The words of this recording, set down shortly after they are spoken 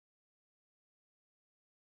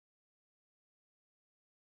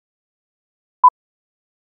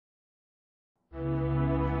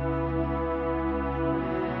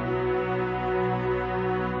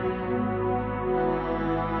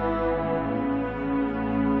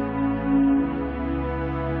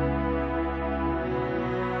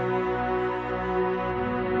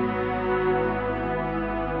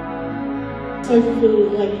so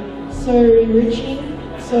fulfilling, like so enriching.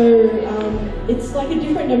 So it's like a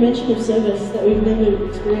different dimension of service that we've never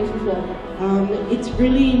experienced before. It's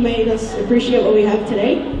really made us appreciate what we have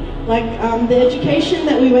today. Like the education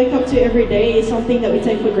that we wake up to every day is something that we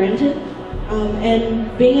take for granted.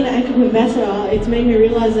 And being an ANCOP ambassador, it's made me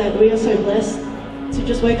realize that we are so blessed to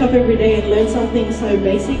just wake up every day and learn something so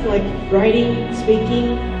basic like writing,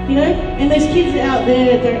 speaking, you know, and those kids out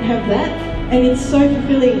there don't have that, and it's so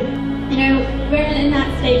fulfilling. You know, we're in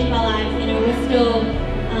that stage of our lives, you know, we're still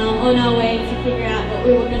on our way to figure out what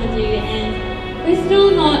we were going to do, and we're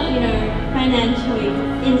still not, you know, financially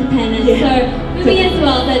independent. Yeah. So for me as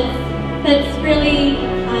well, that's really a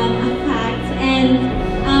fact,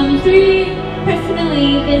 and through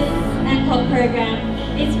personally this ANCOP program,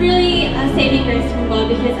 it's really a saving grace from God,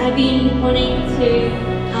 because I've been wanting to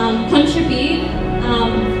contribute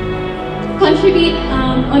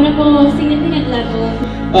on a more significant level.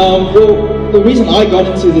 Well, the reason I got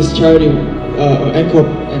into this charity, ANCOP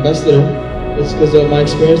ambassador, is because of my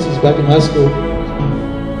experiences back in high school.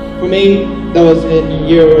 For me, that was in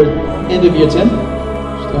end of year 10.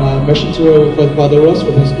 Mission tour for Father Ross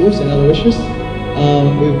for the schools and other wishes.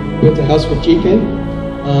 We went to house with GK.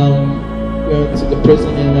 We went to the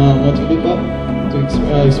prison in Montelupa to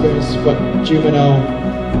experience what juvenile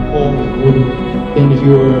hall would have been if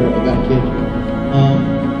you were a bad kid.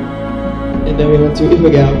 And then we went to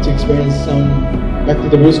Ifugao to experience back to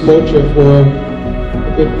the Roots culture for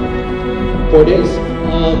a good 4 days.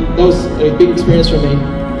 That was a big experience for me.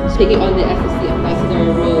 Taking on the SSC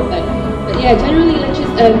ambassador role, but yeah, generally like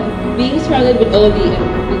just being surrounded with all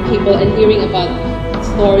the people and hearing about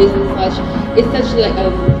stories and such, it's such like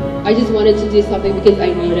I just wanted to do something because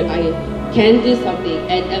I know that I can do something,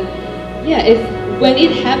 and yeah, it's when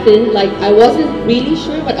it happened, like I wasn't really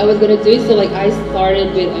sure what I was gonna do, so like I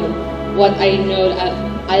started with what I know that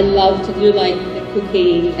I love to do, like the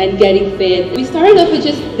cooking and getting fit. We started off with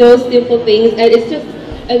just those simple things, and it's just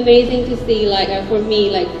amazing to see, like for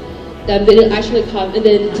me, like them didn't actually come, and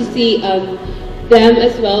then to see them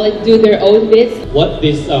as well, like do their own bits. What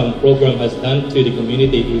this program has done to the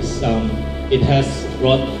community is it has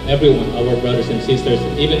brought everyone, our brothers and sisters,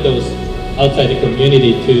 even those outside the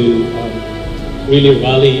community, to really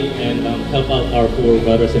rally and help out our poor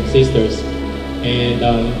brothers and sisters. And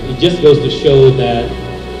it just goes to show that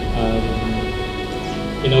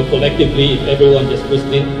you know, collectively, if everyone just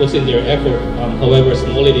puts in their effort, however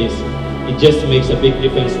small it is, it just makes a big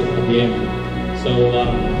difference at the end. So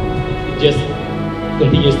it just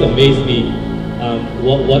continues to amaze me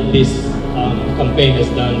what this campaign has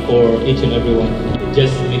done for each and every one. It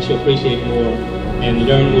just makes you appreciate more and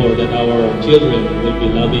learn more that our children will be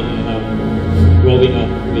loving and growing up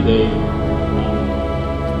with a,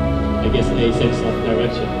 I guess, a sense of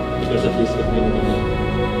direction because of this community.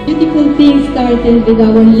 Beautiful things started with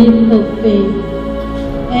our leap of faith.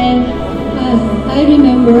 And as I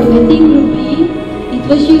remember, I think Ruby, it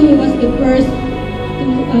was you who was the first to,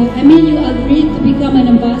 you agreed to become an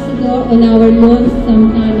ambassador on our lawn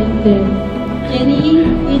sometime, and then Jenny,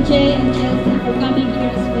 AJ, and Chelsea for coming here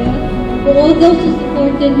as well. For all those who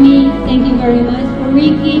supported me, thank you very much. For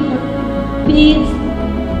Ricky, for Pete,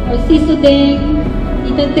 for Siso Deng,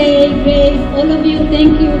 Tita Tay, Grace, all of you,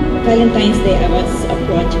 thank you. Valentine's Day, I was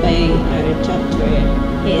approached by our chapter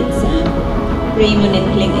heads, Raymond and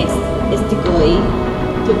Kling Estigoy,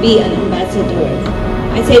 to be an ambassador.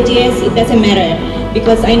 I said yes, it doesn't matter,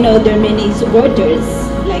 because I know there are many supporters,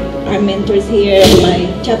 like our mentors here, my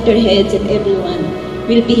chapter heads, and everyone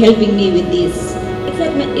will be helping me with this.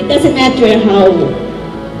 It doesn't matter how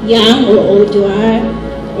young or old you are,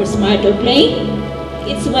 or smart or plain.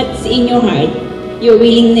 It's what's in your heart, your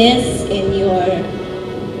willingness and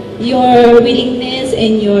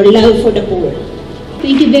your love for the poor.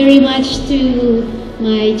 Thank you very much to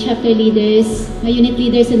my chapter leaders, my unit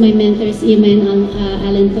leaders, and my mentors, Ima and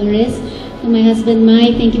Alan Torres. To my husband,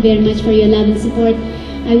 Mike, thank you very much for your love and support.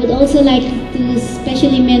 I would also like to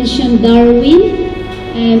specially mention Darwin,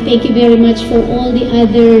 and thank you very much for all the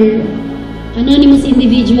other anonymous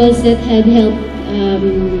individuals that had helped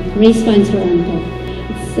raise funds for ANCOP.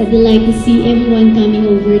 It's a delight to see everyone coming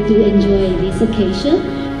over to enjoy this occasion.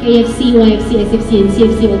 KFC, YFC, SFC, and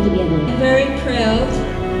CFC all together. I'm very proud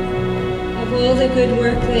of all the good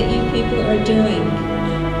work that you people are doing.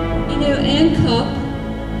 You know, ANCOP,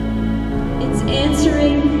 it's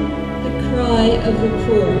answering the cry of the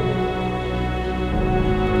poor.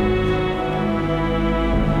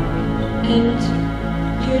 And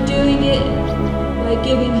you're doing it by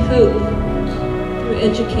giving hope through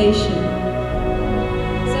education.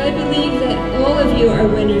 So I believe that all of you are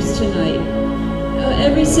winners tonight.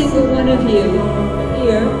 Every single one of you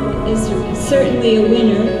here is certainly a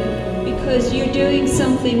winner because you're doing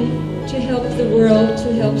something to help the world,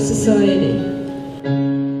 to help society.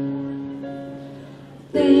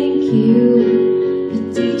 Thank you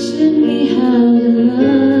for teaching me how to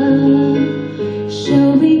love,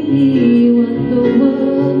 showing me what the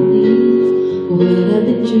world needs, what I've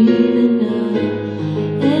been dreaming of.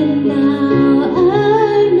 And now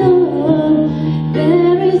I know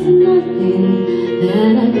there is nothing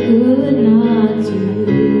that I could not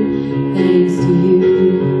do, thanks to you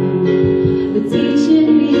for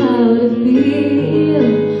teaching me how to feel,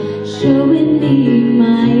 showing me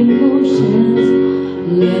my emotions,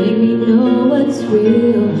 letting me know what's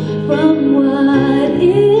real from what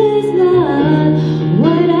is not.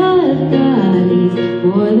 What I've got is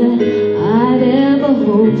more than I'd ever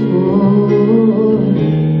hoped for.